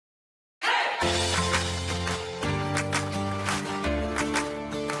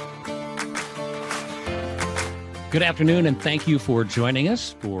Good afternoon, and thank you for joining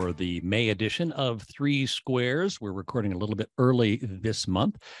us for the May edition of 3Squares. We're recording a little bit early this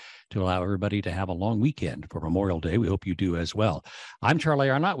month to allow everybody to have a long weekend for Memorial Day. We hope you do as well. I'm Charlie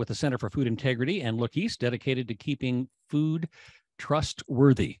Arnott with the Center for Food Integrity and Look East, dedicated to keeping food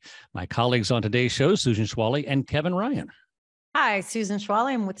trustworthy. My colleagues on today's show, Susan Schwally and Kevin Ryan. Hi, Susan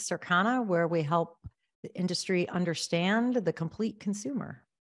Schwally. I'm with Circana, where we help the industry understand the complete consumer.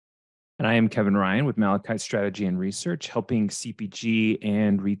 And I am Kevin Ryan with Malachite Strategy and Research, helping CPG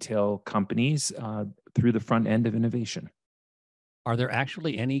and retail companies through the front end of innovation. Are there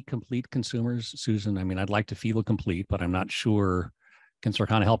actually any complete consumers, Susan? I mean, I'd like to feel complete, but I'm not sure. Can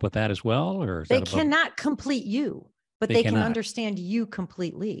Circana help with that as well? Or is they cannot complete you, but they can understand you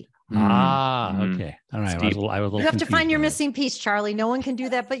completely. Okay. All right. I was a little you have to find your missing piece, Charlie. No one can do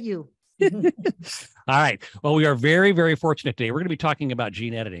that but you. All right. Well, we are very, very fortunate today. We're going to be talking about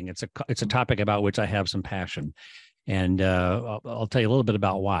gene editing. It's a topic about which I have some passion. And I'll tell you a little bit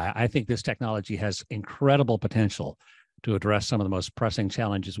about why. I think this technology has incredible potential to address some of the most pressing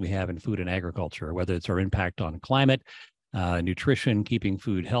challenges we have in food and agriculture, whether it's our impact on climate, nutrition, keeping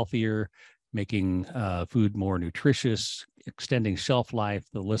food healthier, making food more nutritious, extending shelf life.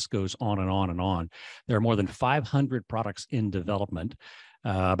 The list goes on and on and on. There are more than 500 products in development.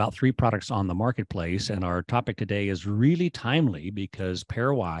 About 3 products on the marketplace. And our topic today is really timely because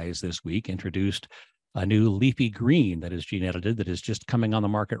Pairwise this week introduced a new leafy green that is gene edited that is just coming on the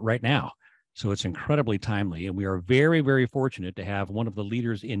market right now. So it's incredibly timely. And we are very, very fortunate to have one of the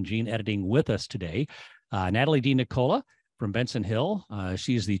leaders in gene editing with us today, Natalie DiNicola from Benson Hill.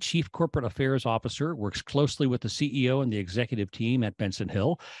 She is the Chief Corporate Affairs Officer, works closely with the CEO and the executive team at Benson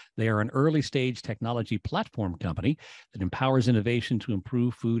Hill. They are an early stage technology platform company that empowers innovation to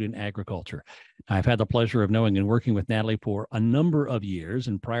improve food and agriculture. I've had the pleasure of knowing and working with Natalie for a number of years.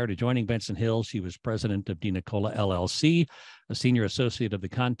 And prior to joining Benson Hill, she was president of DiNicola LLC, a senior associate of the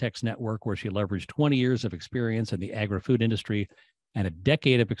Context Network, where she leveraged 20 years of experience in the agri-food industry and a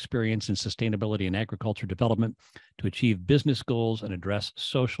decade of experience in sustainability and agriculture development to achieve business goals and address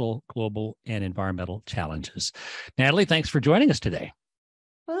social, global, and environmental challenges. Natalie, thanks for joining us today.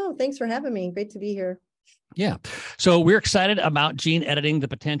 Oh, thanks for having me. Great to be here. Yeah. So we're excited about gene editing, the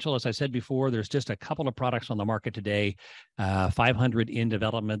potential. As I said before, there's just a couple of products on the market today, 500 in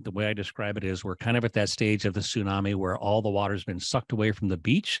development. The way I describe it is we're kind of at that stage of the tsunami where all the water's been sucked away from the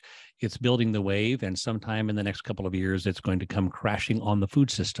beach. It's building the wave, and sometime in the next couple of years, it's going to come crashing on the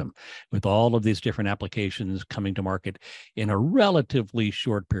food system with all of these different applications coming to market in a relatively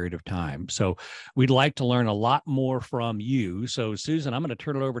short period of time. So we'd like to learn a lot more from you. So Susan, I'm going to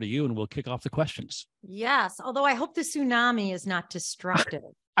turn it over to you and we'll kick off the questions. Yes, although I hope the tsunami is not destructive.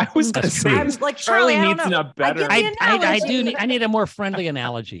 I was going to say, I'm like, Charlie needs a better. I need a more friendly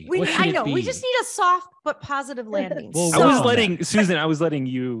analogy. I know. We just need a soft but positive landing. Well, Susan, I was letting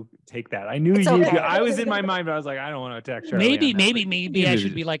you take that. I knew okay. I was in my mind, but I was like, I don't want to attack Charlie. Maybe I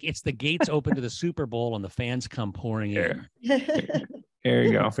should be like, it's the gates open to the Super Bowl and the fans come pouring in. There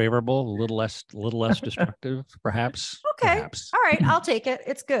you go. More favorable, a little less destructive, perhaps. Okay. Perhaps. All right. I'll take it.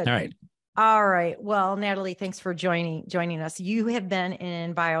 It's good. All right. All right. Well, Natalie, thanks for joining us. You have been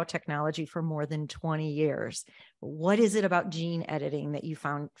in biotechnology for more than 20 years. What is it about gene editing that you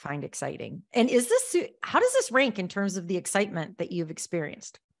find exciting? And how does this rank in terms of the excitement that you've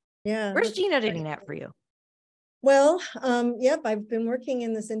experienced? Yeah. Where's gene editing at for you? Well, I've been working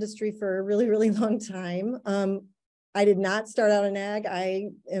in this industry for a really, really long time. I did not start out in ag. I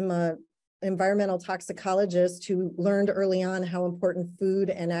am a environmental toxicologist who learned early on how important food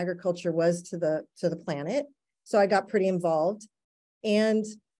and agriculture was to the planet. So I got pretty involved and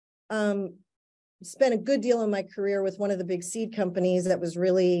spent a good deal of my career with one of the big seed companies that was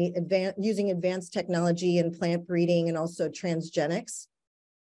really using advanced technology and plant breeding and also transgenics,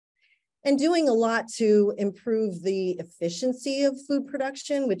 and doing a lot to improve the efficiency of food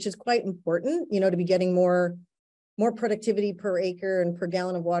production, which is quite important, to be getting more productivity per acre and per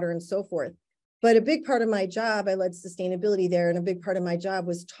gallon of water and so forth. But a big part of my job, I led sustainability there, and a big part of my job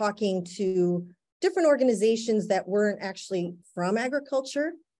was talking to different organizations that weren't actually from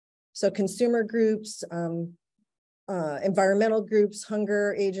agriculture. So consumer groups, environmental groups,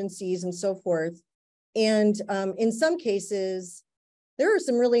 hunger agencies, and so forth. And in some cases, there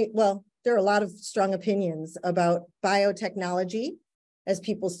are a lot of strong opinions about biotechnology as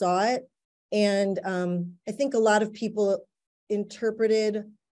people saw it. And I think a lot of people interpreted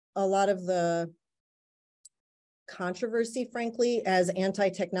a lot of the controversy, frankly, as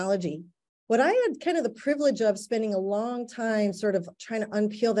anti-technology. What I had kind of the privilege of spending a long time sort of trying to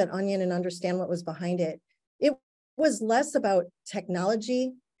unpeel that onion and understand what was behind it. It was less about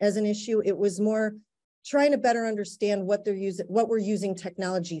technology as an issue. It was more trying to better understand what they're using, what we're using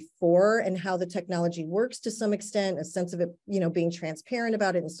technology for, and how the technology works to some extent, a sense of it, being transparent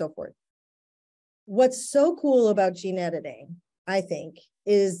about it and so forth. What's so cool about gene editing, I think,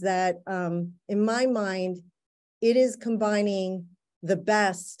 is that in my mind, it is combining the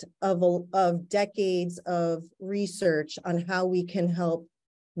best of decades of research on how we can help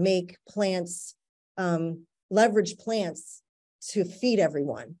make plants, leverage plants to feed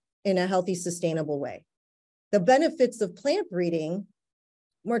everyone in a healthy, sustainable way. The benefits of plant breeding,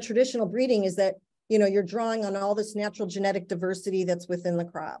 more traditional breeding, is that, you're drawing on all this natural genetic diversity that's within the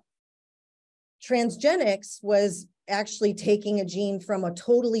crop. Transgenics was actually taking a gene from a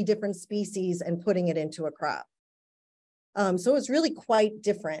totally different species and putting it into a crop. So it's really quite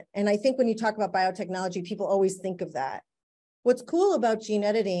different. And I think when you talk about biotechnology, people always think of that. What's cool about gene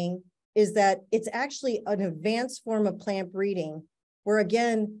editing is that it's actually an advanced form of plant breeding, where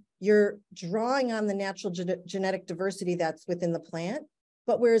again, you're drawing on the natural genetic diversity that's within the plant.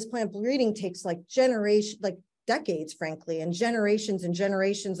 But whereas plant breeding takes like decades, frankly, and generations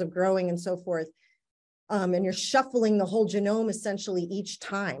of growing and so forth. And you're shuffling the whole genome essentially each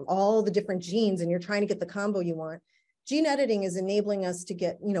time, all the different genes, and you're trying to get the combo you want. Gene editing is enabling us to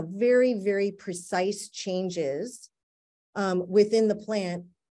get, very, very precise changes within the plant,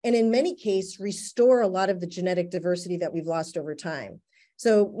 and in many cases, restore a lot of the genetic diversity that we've lost over time.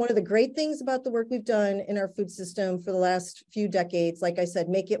 So one of the great things about the work we've done in our food system for the last few decades, like I said,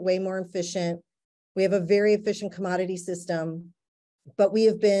 make it way more efficient. We have a very efficient commodity system, but we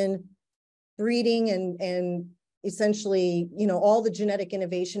have been breeding and essentially, all the genetic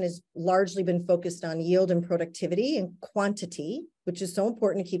innovation has largely been focused on yield and productivity and quantity, which is so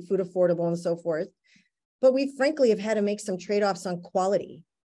important to keep food affordable and so forth. But we frankly have had to make some trade-offs on quality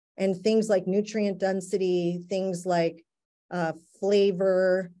and things like nutrient density, things like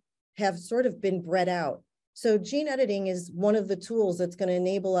flavor have sort of been bred out. So gene editing is one of the tools that's going to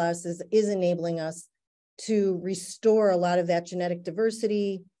enable us, is enabling us to restore a lot of that genetic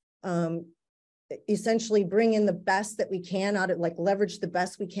diversity, essentially bring in the best that we can out of, leverage the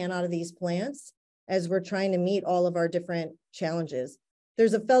best we can out of these plants as we're trying to meet all of our different challenges.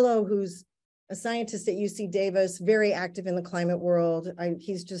 There's a fellow who's a scientist at UC Davis, very active in the climate world.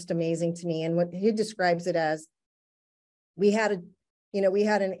 He's just amazing to me. And what he describes it as, we had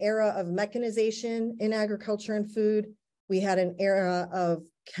an era of mechanization in agriculture and food. We had an era of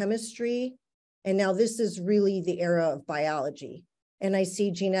chemistry, and now this is really the era of biology. And I see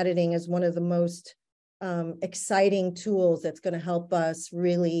gene editing as one of the most exciting tools that's going to help us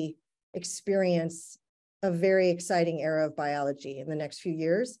really experience a very exciting era of biology in the next few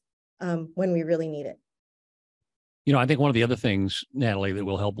years when we really need it. I think one of the other things, Natalie, that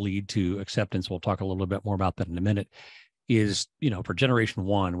will help lead to acceptance, we'll talk a little bit more about that in a minute, is, for generation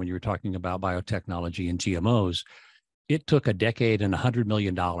one, when you were talking about biotechnology and GMOs, it took a decade and $100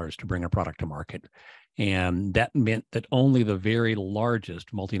 million to bring a product to market. And that meant that only the very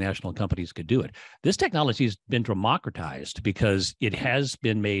largest multinational companies could do it. This technology has been democratized because it has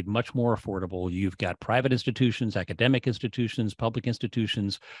been made much more affordable. You've got private institutions, academic institutions, public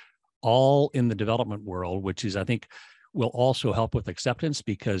institutions, all in the development world, which is, I think, will also help with acceptance,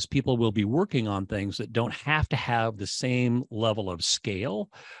 because people will be working on things that don't have to have the same level of scale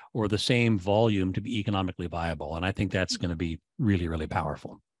or the same volume to be economically viable. And I think that's going to be really, really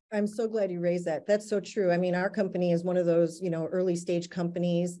powerful. I'm so glad you raised that. That's so true. I mean, our company is one of those, early stage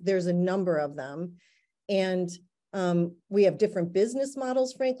companies. There's a number of them. And we have different business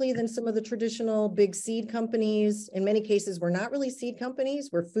models, frankly, than some of the traditional big seed companies. In many cases, we're not really seed companies.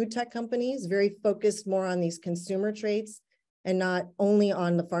 We're food tech companies, very focused more on these consumer traits and not only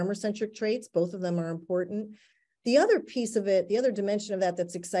on the farmer-centric traits. Both of them are important. The other piece of it, the other dimension of that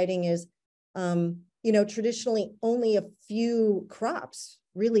that's exciting is, traditionally only a few crops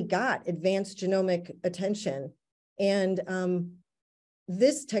really got advanced genomic attention. And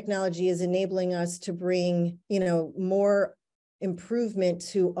this technology is enabling us to bring, more improvement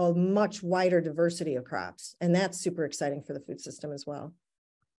to a much wider diversity of crops. And that's super exciting for the food system as well.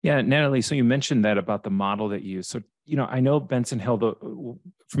 Yeah, Natalie, so you mentioned that about the model that you use. So, I know Benson Hill,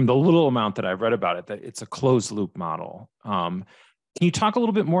 from the little amount that I've read about it, that it's a closed loop model. Can you talk a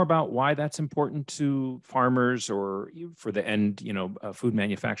little bit more about why that's important to farmers or for the end, food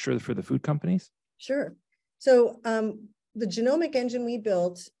manufacturer, for the food companies? Sure. So the genomic engine we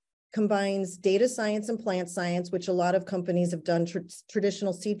built combines data science and plant science, which a lot of companies have done,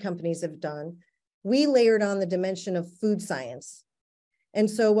 traditional seed companies have done. We layered on the dimension of food science. And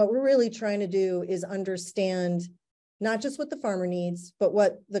so what we're really trying to do is understand not just what the farmer needs, but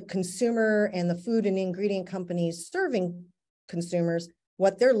what the consumer and the food and ingredient companies serving consumers,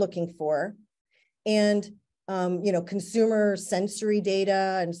 what they're looking for. and consumer sensory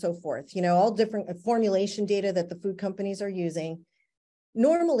data and so forth, all different formulation data that the food companies are using.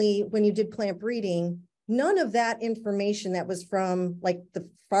 Normally, when you did plant breeding, none of that information that was from like the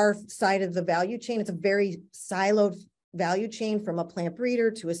far side of the value chain, it's a very siloed value chain from a plant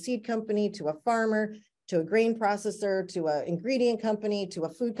breeder to a seed company, to a farmer, to a grain processor, to an ingredient company, to a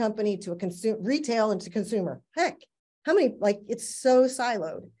food company, to a retail, and to consumer. Heck, how many, it's so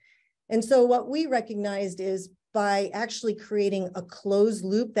siloed. And so what we recognized is by actually creating a closed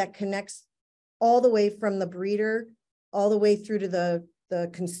loop that connects all the way from the breeder, all the way through to the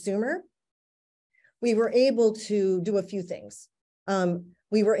consumer, we were able to do a few things.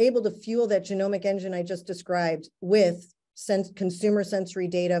 We were able to fuel that genomic engine I just described with consumer sensory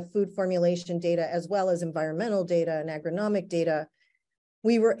data, food formulation data, as well as environmental data and agronomic data.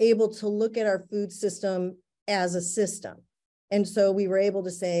 We were able to look at our food system as a system. And so we were able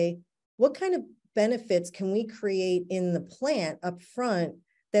to say, what kind of benefits can we create in the plant up front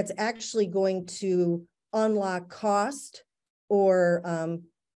that's actually going to unlock cost or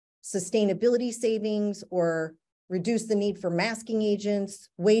sustainability savings or reduce the need for masking agents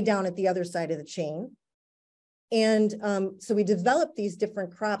way down at the other side of the chain. And so we developed these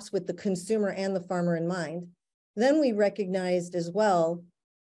different crops with the consumer and the farmer in mind. Then we recognized as well,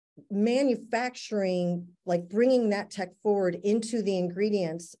 manufacturing, like bringing that tech forward into the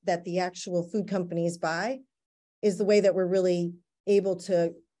ingredients that the actual food companies buy, is the way that we're really able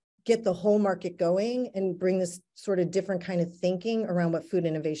to get the whole market going and bring this sort of different kind of thinking around what food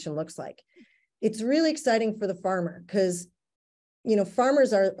innovation looks like. It's really exciting for the farmer because,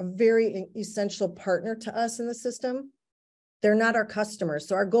 farmers are a very essential partner to us in the system. They're not our customers.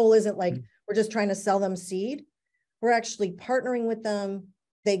 So our goal isn't like, we're just trying to sell them seed. We're actually partnering with them.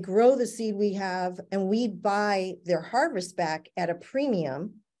 They grow the seed we have, and we buy their harvest back at a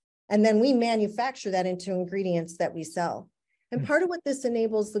premium. And then we manufacture that into ingredients that we sell. And part of what this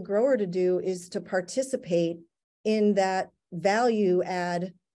enables the grower to do is to participate in that value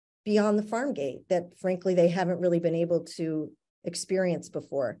add beyond the farm gate that frankly, they haven't really been able to experience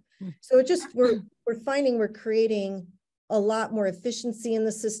before. So it just, we're finding we're creating a lot more efficiency in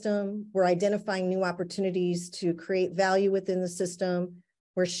the system. We're identifying new opportunities to create value within the system.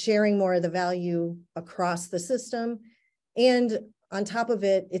 We're sharing more of the value across the system. And on top of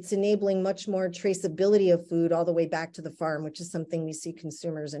it, it's enabling much more traceability of food all the way back to the farm, which is something we see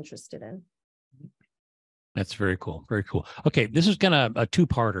consumers interested in. That's very cool. Very cool. Okay, this is kind of a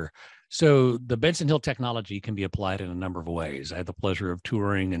two-parter. So the Benson Hill technology can be applied in a number of ways. I had the pleasure of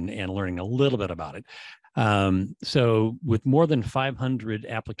touring and learning a little bit about it. So with more than 500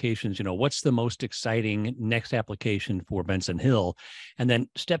 applications, what's the most exciting next application for Benson Hill? And then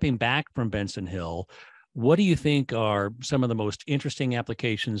stepping back from Benson Hill, what do you think are some of the most interesting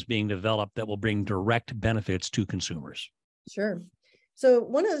applications being developed that will bring direct benefits to consumers? Sure. So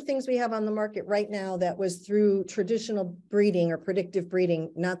one of the things we have on the market right now that was through traditional breeding or predictive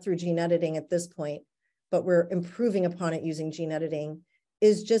breeding, not through gene editing at this point, but we're improving upon it using gene editing,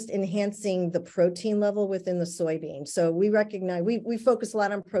 is just enhancing the protein level within the soybean. So we recognize, we focus a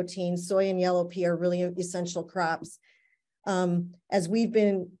lot on protein. Soy and yellow pea are really essential crops. As we've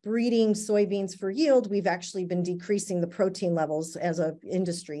been breeding soybeans for yield, we've actually been decreasing the protein levels as an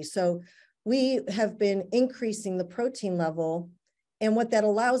industry. So we have been increasing the protein level. And what that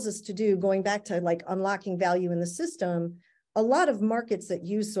allows us to do, going back to like unlocking value in the system, a lot of markets that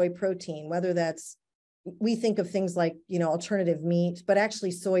use soy protein, whether that's, we think of things like, alternative meat, but actually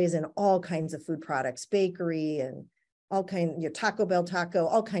soy is in all kinds of food products, bakery and all kinds, Taco Bell taco,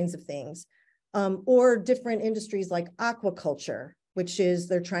 all kinds of things. Or different industries like aquaculture, which is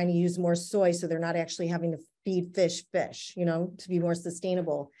they're trying to use more soy, so they're not actually having to feed fish, to be more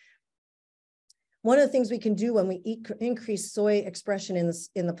sustainable. One of the things we can do when we increase soy expression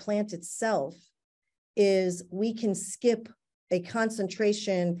in the plant itself is we can skip a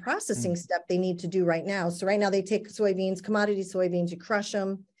concentration processing step they need to do right now. So right now they take soybeans, commodity soybeans, you crush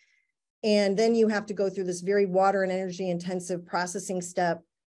them, and then you have to go through this very water and energy intensive processing step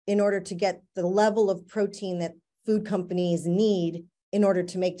in order to get the level of protein that food companies need in order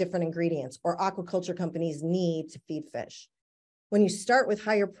to make different ingredients, or aquaculture companies need to feed fish. When you start with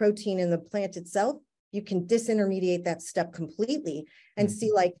higher protein in the plant itself, you can disintermediate that step completely and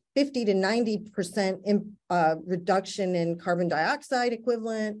see like 50 to 90% reduction in carbon dioxide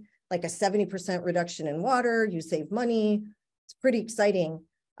equivalent, like a 70% reduction in water. You save money. It's pretty exciting.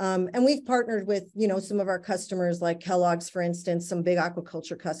 And we've partnered with, some of our customers like Kellogg's, for instance, some big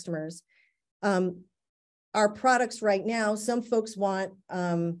aquaculture customers. Our products right now, some folks want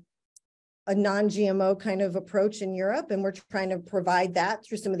a non-GMO kind of approach in Europe, and we're trying to provide that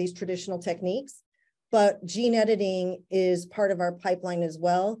through some of these traditional techniques. but gene editing is part of our pipeline as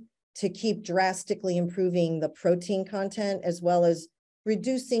well to keep drastically improving the protein content, as well as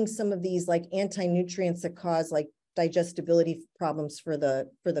reducing some of these like anti-nutrients that cause like digestibility problems for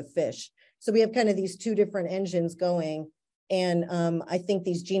the fish. So we have kind of these two different engines going. And I think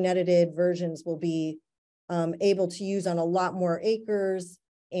these gene edited versions will be able to use on a lot more acres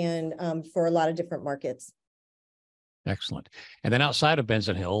and for a lot of different markets. Excellent. And then outside of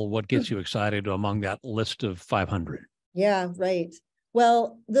Benson Hill, what gets you excited among that list of 500? Yeah, right.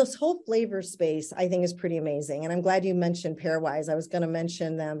 Well, this whole flavor space, I think, is pretty amazing. And I'm glad you mentioned Pairwise. I was going to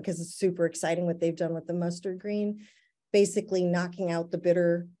mention them because it's super exciting what they've done with the mustard green, basically knocking out the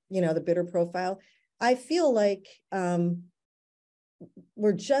bitter, the bitter profile. I feel like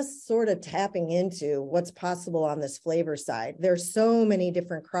we're just sort of tapping into what's possible on this flavor side. There's so many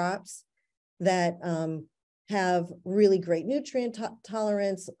different crops that have really great nutrient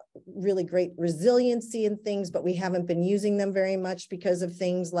tolerance, really great resiliency in things, but we haven't been using them very much because of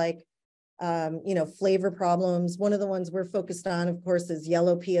things like, flavor problems. One of the ones we're focused on, of course, is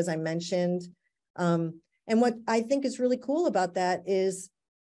yellow pea, as I mentioned. And what I think is really cool about that is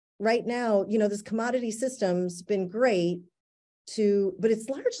right now, this commodity system's been great but it's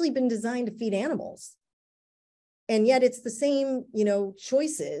largely been designed to feed animals. And yet it's the same,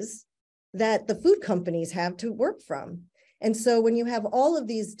 choices that the food companies have to work from. And so when you have all of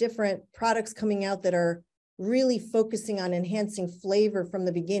these different products coming out that are really focusing on enhancing flavor from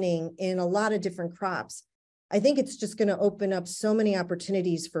the beginning in a lot of different crops, I think it's just going to open up so many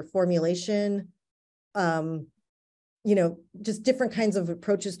opportunities for formulation, just different kinds of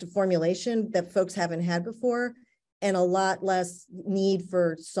approaches to formulation that folks haven't had before, and a lot less need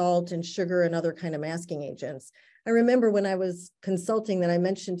for salt and sugar and other kind of masking agents. I remember when I was consulting that I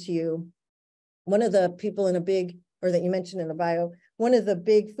mentioned to you, one of the people in that you mentioned in the bio, one of the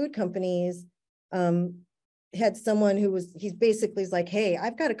big food companies had someone he's basically like, hey,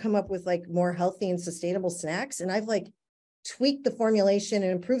 I've got to come up with like more healthy and sustainable snacks. And I've like tweaked the formulation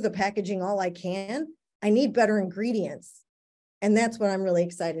and improved the packaging all I can. I need better ingredients. And that's what I'm really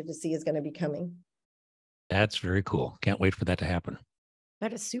excited to see is going to be coming. That's very cool. Can't wait for that to happen.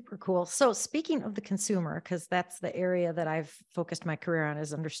 That is super cool. So speaking of the consumer, because that's the area that I've focused my career on,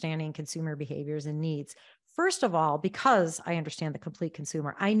 is understanding consumer behaviors and needs. First of all, because I understand the complete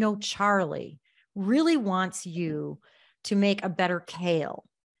consumer, I know Charlie really wants you to make a better kale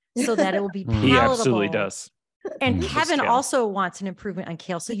so that it will be palatable. He absolutely does. And Kevin also wants an improvement on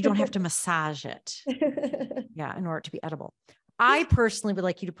kale so you don't have to massage it. Yeah, in order to be edible. I personally would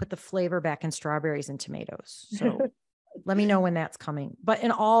like you to put the flavor back in strawberries and tomatoes. So let me know when that's coming. But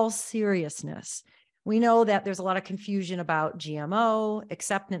in all seriousness, we know that there's a lot of confusion about GMO,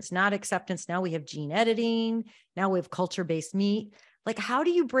 acceptance, not acceptance. Now we have gene editing. Now we have culture-based meat. Like, how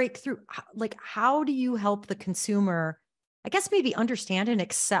do you break through? Like, how do you help the consumer, I guess, maybe understand and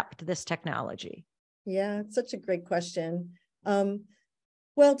accept this technology? Yeah, it's such a great question.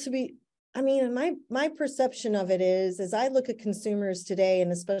 My perception of it is, as I look at consumers today,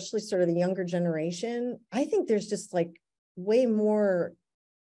 and especially sort of the younger generation, I think there's just like way more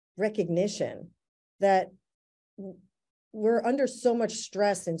recognition that we're under so much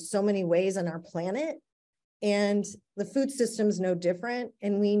stress in so many ways on our planet, and the food system's no different,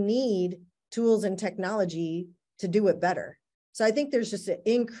 and we need tools and technology to do it better. So I think there's just an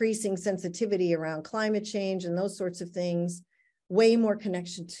increasing sensitivity around climate change and those sorts of things, way more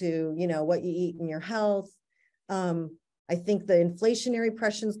connection to, what you eat and your health. I think the inflationary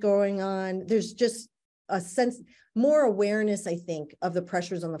pressures going on, there's just a sense, more awareness, I think, of the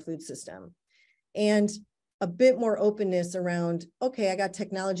pressures on the food system, and a bit more openness around, okay, I got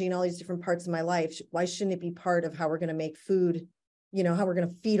technology in all these different parts of my life. Why shouldn't it be part of how we're going to make food, how we're going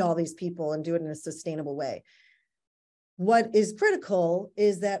to feed all these people and do it in a sustainable way? What is critical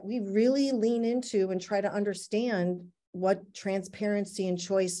is that we really lean into and try to understand what transparency and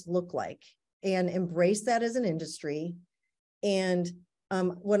choice look like and embrace that as an industry. And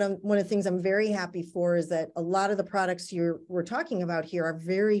one of the things I'm very happy for is that a lot of the products we're talking about here are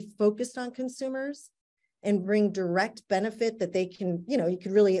very focused on consumers and bring direct benefit that they can, you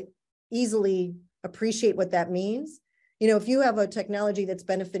could really easily appreciate what that means. If you have a technology that's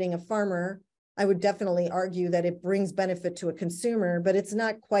benefiting a farmer, I would definitely argue that it brings benefit to a consumer, but it's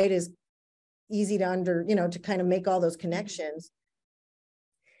not quite as easy to to kind of make all those connections.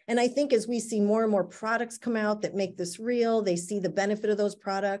 And I think as we see more and more products come out that make this real, they see the benefit of those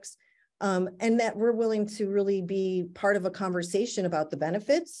products, and that we're willing to really be part of a conversation about the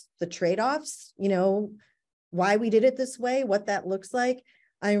benefits, the trade-offs, why we did it this way, what that looks like.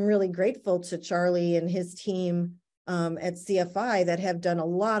 I'm really grateful to Charlie and his team at CFI that have done a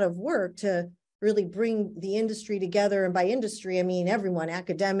lot of work to really bring the industry together. And by industry, I mean everyone,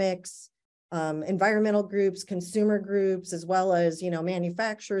 academics, environmental groups, consumer groups, as well as,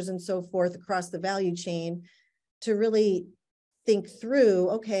 manufacturers and so forth across the value chain, to really think through,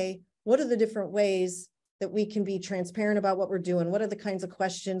 okay, what are the different ways that we can be transparent about what we're doing? What are the kinds of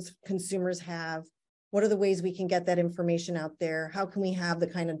questions consumers have? What are the ways we can get that information out there? How can we have the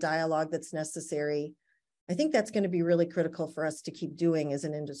kind of dialogue that's necessary? I think that's going to be really critical for us to keep doing as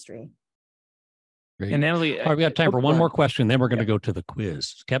an industry. Great. And Natalie, All right, we got time for one more question, then we're going to go to the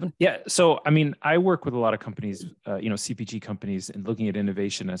quiz. Kevin? Yeah. So, I mean, I work with a lot of companies, CPG companies, and looking at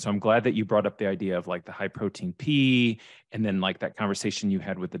innovation. And so I'm glad that you brought up the idea of like the high protein pea, and then like that conversation you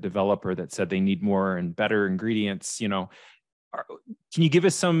had with the developer that said they need more and better ingredients. Can you give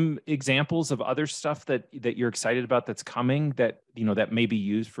us some examples of other stuff that you're excited about that's coming that, that may be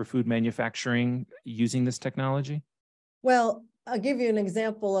used for food manufacturing using this technology? Well, I'll give you an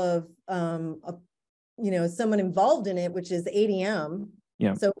example of someone involved in it, which is ADM.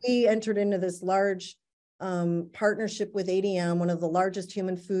 Yeah. So we entered into this large partnership with ADM, one of the largest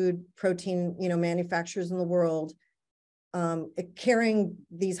human food protein, manufacturers in the world, carrying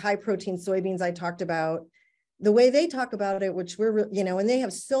these high protein soybeans I talked about. The way they talk about it, which we're, and they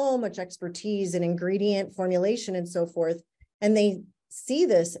have so much expertise in ingredient formulation and so forth, and they see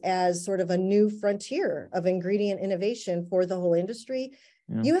this as sort of a new frontier of ingredient innovation for the whole industry.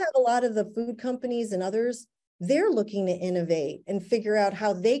 Yeah. You have a lot of the food companies and others, they're looking to innovate and figure out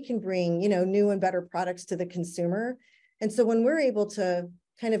how they can bring, new and better products to the consumer. And so when we're able to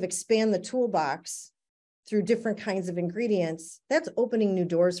kind of expand the toolbox through different kinds of ingredients, that's opening new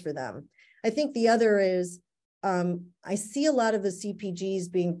doors for them. I think the other is, I see a lot of the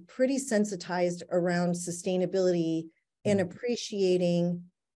CPGs being pretty sensitized around sustainability and appreciating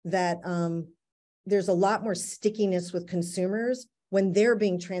that there's a lot more stickiness with consumers when they're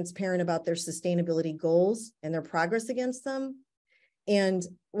being transparent about their sustainability goals and their progress against them. And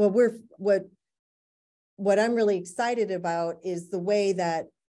what I'm really excited about is the way that,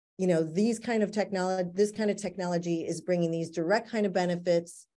 this kind of technology is bringing these direct kind of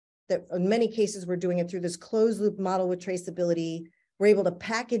benefits that in many cases, we're doing it through this closed loop model with traceability. We're able to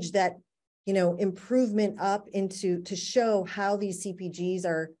package that, improvement up to show how these CPGs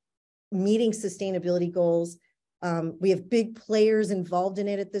are meeting sustainability goals. We have big players involved in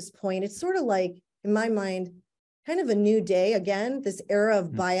it at this point. It's sort of like, in my mind, kind of a new day. Again, this era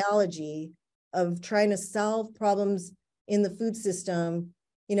of biology, of trying to solve problems in the food system,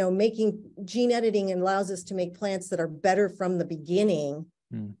 making gene editing allows us to make plants that are better from the beginning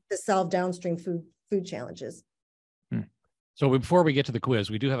to solve downstream food challenges. So before we get to the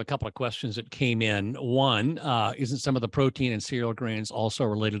quiz, we do have a couple of questions that came in. One, isn't some of the protein and cereal grains also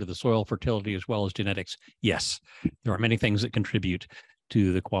related to the soil fertility as well as genetics? Yes, there are many things that contribute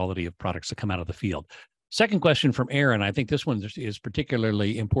to the quality of products that come out of the field. Second question from Aaron. I think this one is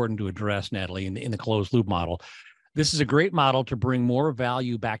particularly important to address, Natalie, in the closed loop model. This is a great model to bring more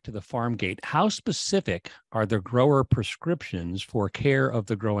value back to the farm gate. How specific are the grower prescriptions for care of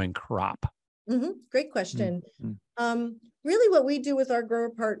the growing crop? Great question. Really what we do with our grower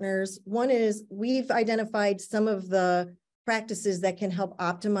partners, one is we've identified some of the practices that can help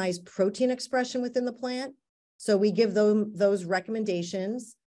optimize protein expression within the plant. So we give them those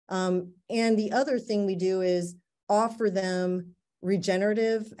recommendations. And the other thing we do is offer them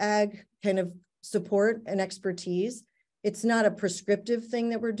regenerative ag kind of support and expertise. It's not a prescriptive thing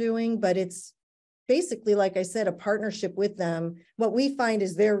that we're doing, but it's basically, like I said, a partnership with them. What we find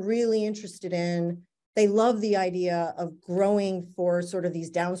is they're really interested in, they love the idea of growing for sort of these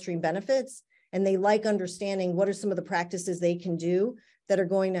downstream benefits, and they like understanding what are some of the practices they can do that are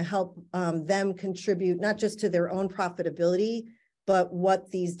going to help them contribute not just to their own profitability, but what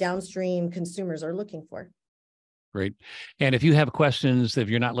these downstream consumers are looking for. Great. And if you have questions, if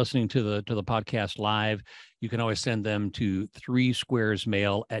you're not listening to the podcast live, you can always send them to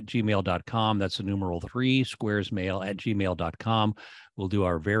 3squaresmail@gmail.com. That's the numeral 3squaresmail@gmail.com. We'll do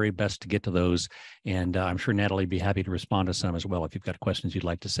our very best to get to those. And I'm sure Natalie would be happy to respond to some as well if you've got questions you'd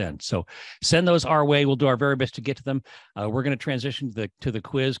like to send. So send those our way. We'll do our very best to get to them. We're going to transition to the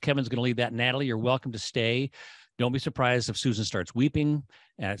quiz. Kevin's going to lead that. Natalie, you're welcome to stay. Don't be surprised if Susan starts weeping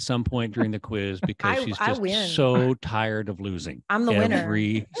at some point during the quiz because she's just so tired of losing. I'm the winner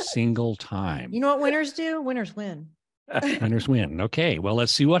every single time. You know what winners do? Winners win. Winners win. Okay. Well,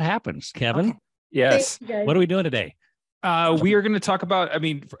 let's see what happens. Kevin? Okay. Yes. What are we doing today? We are going to talk about,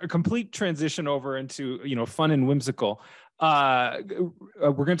 a complete transition over into, fun and whimsical.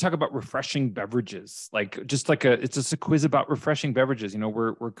 we're going to talk about refreshing beverages, like just like it's just a quiz about refreshing beverages. You know,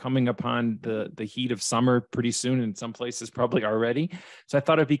 we're coming upon the heat of summer pretty soon, in some places probably already. So I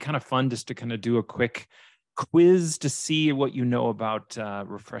thought it'd be kind of fun just to kind of do a quick quiz to see what you know about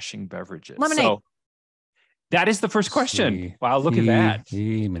refreshing beverages. Lemonade. So that is the first question. Wow, look at that.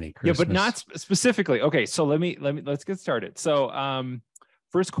 Yeah, but not specifically. Okay, so let's get started. So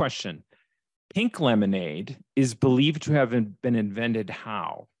first question. Pink lemonade is believed to have been invented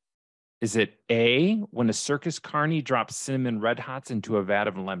how? Is it A, when a circus carny drops cinnamon red hots into a vat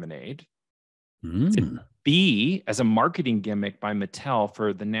of lemonade? Is it B, as a marketing gimmick by Mattel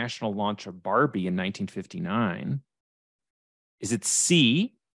for the national launch of Barbie in 1959? Is it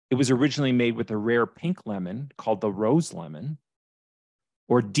C, it was originally made with a rare pink lemon called the rose lemon?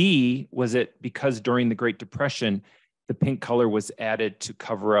 Or D, was it because during the Great Depression, the pink color was added to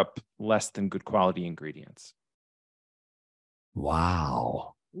cover up less than good quality ingredients?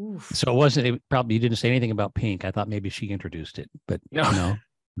 Wow. Oof. So it wasn't, it probably, you didn't say anything about pink. I thought maybe she introduced it, but no.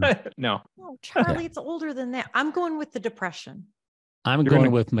 No. Oh, Charlie, it's older than that. I'm going with the Depression. I'm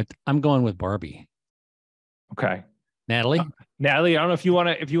going with Barbie. Okay. Natalie? Natalie, I don't know if you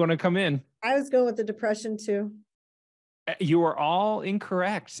want to come in. I was going with the Depression too. You are all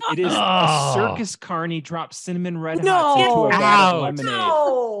incorrect. It is a circus carny dropped cinnamon red hots into a vat of lemonade.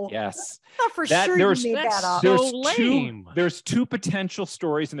 No. Yes. I thought for sure you made that up. So lame. There's two potential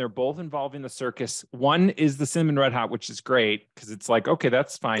stories, and they're both involving the circus. One is the cinnamon red hot, which is great because it's like, okay,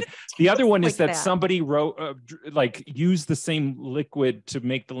 that's fine. The other one is that somebody wrote, used the same liquid to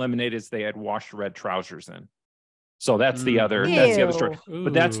make the lemonade as they had washed red trousers in. So that's the other story. Ew.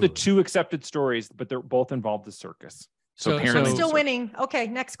 But that's the two accepted stories, but they're both involved the circus. So I'm still winning. Okay,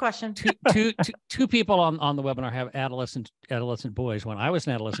 next question. Two people on the webinar have adolescent boys. When I was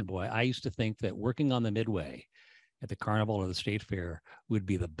an adolescent boy, I used to think that working on the Midway at the carnival or the state fair would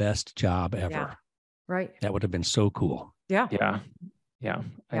be the best job ever. Yeah. Right. That would have been so cool. Yeah.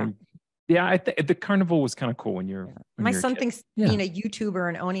 I think the carnival was kind of cool when you're. Yeah. When My you're son a kid. thinks being a YouTuber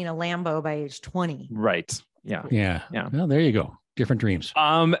and owning a Lambo by age 20. Right. Yeah. Well, there you go. Different dreams.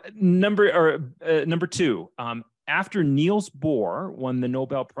 Number two. After Niels Bohr won the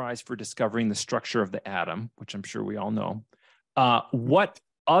Nobel Prize for discovering the structure of the atom, which I'm sure we all know, what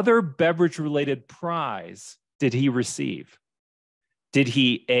other beverage-related prize did he receive? Did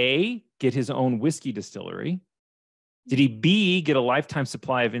he A, get his own whiskey distillery? Did he B, get a lifetime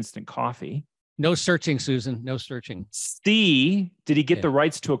supply of instant coffee? No searching, Susan. No searching. C, did he get the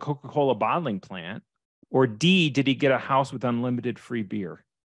rights to a Coca-Cola bottling plant? Or D, did he get a house with unlimited free beer?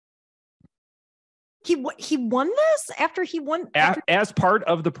 He won this after he won as part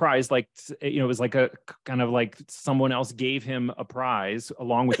of the prize, like, it was like a kind of like someone else gave him a prize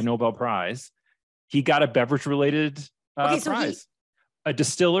along with the Nobel Prize. He got a beverage related prize. A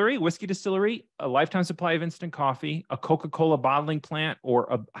distillery, whiskey distillery, a lifetime supply of instant coffee, a Coca-Cola bottling plant, or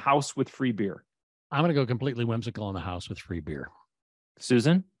a house with free beer. I'm going to go completely whimsical in the house with free beer.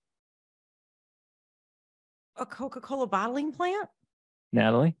 Susan? A Coca-Cola bottling plant?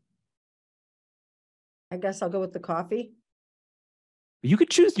 Natalie? I guess I'll go with the coffee. You could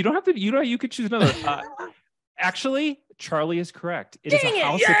choose. You don't have to. You could choose another. Actually, Charlie is correct. It is a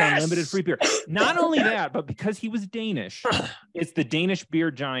house with unlimited free beer. Not only that, but because he was Danish, it's the Danish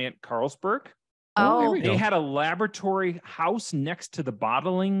beer giant Carlsberg. Oh, they had a laboratory house next to the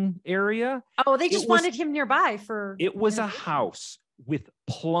bottling area. Oh, they just wanted him nearby for. It was a house with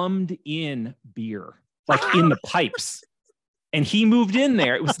plumbed in beer, like in the pipes. And he moved in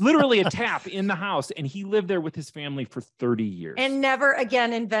there. It was literally a tap in the house. And he lived there with his family for 30 years. And never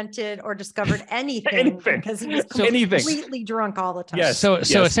again invented or discovered anything. Because he was completely drunk all the time. Yes. So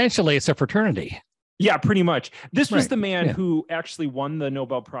essentially it's a fraternity. Yeah, pretty much. This was the man who actually won the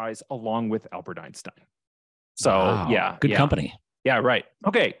Nobel Prize along with Albert Einstein. So good company. Yeah, right.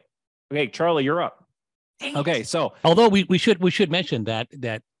 Okay, Charlie, you're up. Okay, so although we should mention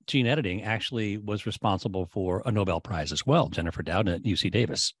that gene editing actually was responsible for a Nobel Prize as well. Jennifer Doudna at UC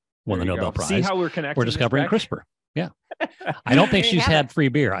Davis won the Nobel Prize. See how we're connected for discovering CRISPR. Yeah. I don't think she's had free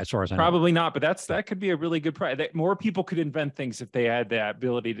beer, as far as I know. Probably not, but that could be a really good prize. More people could invent things if they had the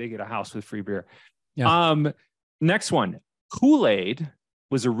ability to get a house with free beer. Yeah. Next one. Kool-Aid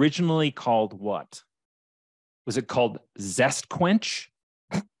was originally called what? Was it called Zest Quench,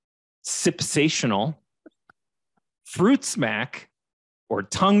 Sipsational, Fruit Smack, or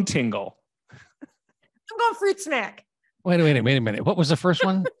Tongue Tingle? I'm going Fruit Smack. Wait a minute. What was the first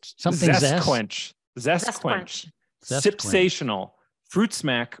one? Something Zest Quench. Zest Quench. Sipsational, Fruit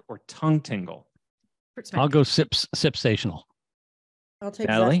Smack, or Tongue Tingle? Fruit Smack. I'll go Sipsational. I'll take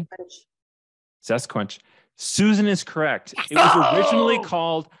Natalie? Zest Quench. Zest Quench. Susan is correct. It was originally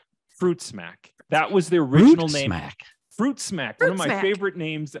called Fruit Smack. That was the original name. Smack. Fruit Smack, Fruit one of my Smack. favorite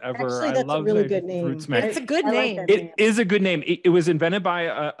names ever. Actually, that's a really good name. Fruit Smack. It's a good I like name. that It is a good name. It was invented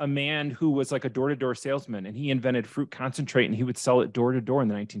by a man who was like a door-to-door salesman, and he invented fruit concentrate, and he would sell it door-to-door in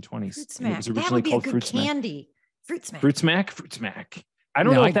the 1920s. Fruit And it Smack. was That originally would be a called good Fruit Smack. candy. Fruit Smack. Fruit Smack, Fruit Smack. I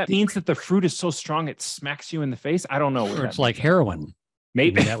don't No, know I if that means that the fruit is so strong it smacks you in the face. I don't know. what Or that it's like means. heroin.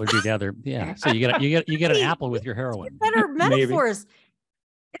 Maybe. That would be the other. Yeah. So you get an apple with your heroin. Better Maybe. metaphors.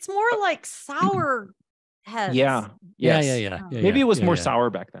 It's more like sour heads. Yeah. Yeah. Yes. Yeah. Maybe it was yeah, more yeah. sour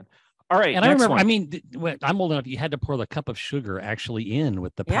back then. All right. And I next remember, one. I mean, I'm old enough. You had to pour the cup of sugar actually in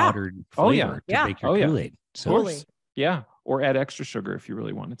with the Yeah. powdered Oh, flavor yeah. to Yeah. make your Oh, yeah. Kool-Aid. Of So course. Totally. Yeah. Or add extra sugar if you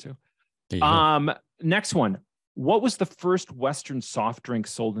really wanted to. there you go. Next one. What was the first Western soft drink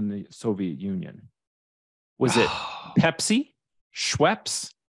sold in the Soviet Union? Was it Pepsi,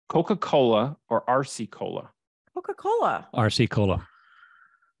 Schweppes, Coca-Cola, or RC Cola? Coca-Cola. RC Cola?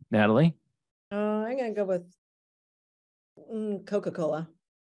 Natalie? I'm going to go with Coca-Cola.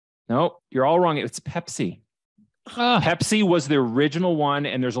 No, you're all wrong. It's Pepsi. Pepsi was the original one,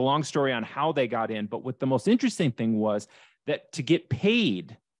 and there's a long story on how they got in. But what the most interesting thing was that to get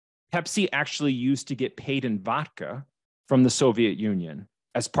paid, Pepsi actually used to get paid in vodka from the Soviet Union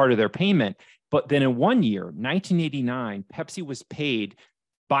as part of their payment. But then in one year, 1989, Pepsi was paid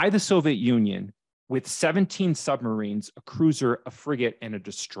by the Soviet Union with 17 submarines, a cruiser, a frigate, and a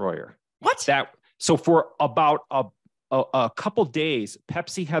destroyer. What? So for about a couple days,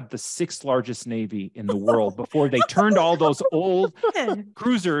 Pepsi had the 6th largest navy in the world before they turned all those old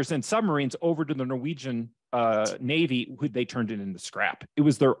cruisers and submarines over to the Norwegian Navy, who they turned it into scrap. It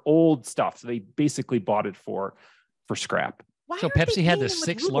was their old stuff. So they basically bought it for scrap. Why So aren't they Pepsi had the paying them with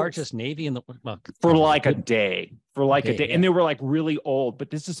 6th rubles? largest navy in the For like a day. Day, And they were like really old. But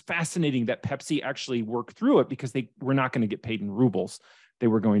this is fascinating that Pepsi actually worked through it because they were not going to get paid in rubles. They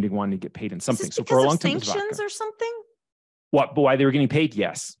were going to want to get paid in Is something. this So because for a of long time, it was sanctions vodka. or something? What? Why they were getting paid?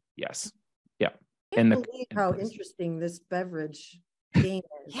 Yes. Yeah. I And can't believe how interesting this beverage game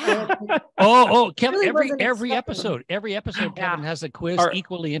is. Yeah. Kevin, Really every wasn't every expecting episode, Yeah. Kevin has a quiz All right.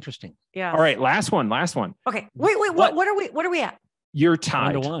 equally interesting. Yeah. All right. Last one. Okay. Wait. What? What are we at? You're 1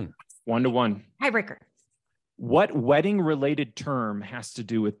 tied. to 1. 1-1. Tiebreaker. What wedding related term has to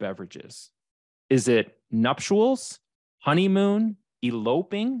do with beverages? Is it nuptials, honeymoon,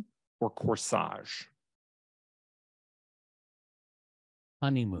 eloping, or corsage?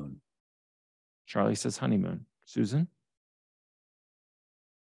 Honeymoon. Charlie says honeymoon. Susan?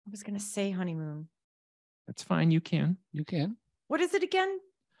 I was going to say honeymoon. That's fine. You can. You can. What is it again?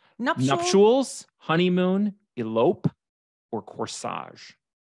 Nuptial? Nuptials, honeymoon, elope, or corsage?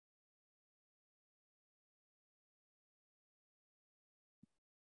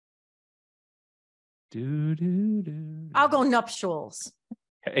 I'll go nuptials.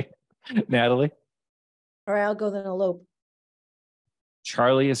 Okay. Natalie? All right, I'll go then elope.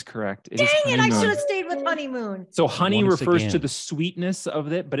 Charlie is correct. It Dang is it. I honeymoon. should have stayed with honeymoon. So honey Once refers to again. the sweetness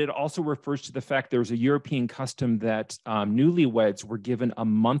of it, but it also refers to the fact there was a European custom that newlyweds were given a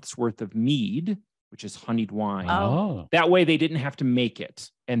month's worth of mead, which is honeyed wine. Oh. That way they didn't have to make it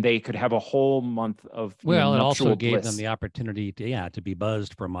and they could have a whole month of Well, it also nuptial gave bliss. them the opportunity to be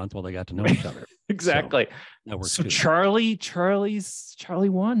buzzed for a month while they got to know each other. Exactly. That works So too. Charlie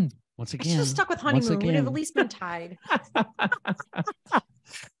won. Once I should again. have stuck with once honeymoon. We'd have again. at least been tied. Well,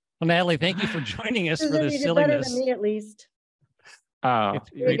 Natalie, thank you for joining us for Susan, this you did better silliness. than me at least. Oh,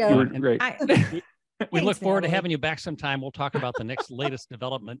 There you go. you were great. We look Thanks, forward to Natalie. having you back sometime. We'll talk about the next latest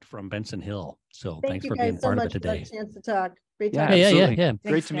development from Benson Hill. So Thank thanks you for being guys so part of much it for that today. chance to talk. Great Yeah, talking. Yeah, absolutely. yeah. Great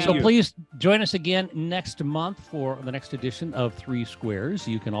Thanks, to meet Natalie. So you. please join us again next month for the next edition of 3Squares.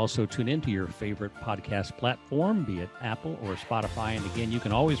 You can also tune into your favorite podcast platform, be it Apple or Spotify. And again, you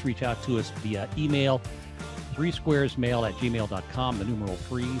can always reach out to us via email, 3squaresmail@gmail.com, the numeral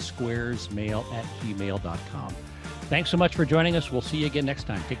 3squaresmail@gmail.com. Thanks so much for joining us. We'll see you again next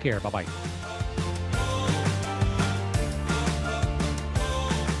time. Take care. Bye-bye.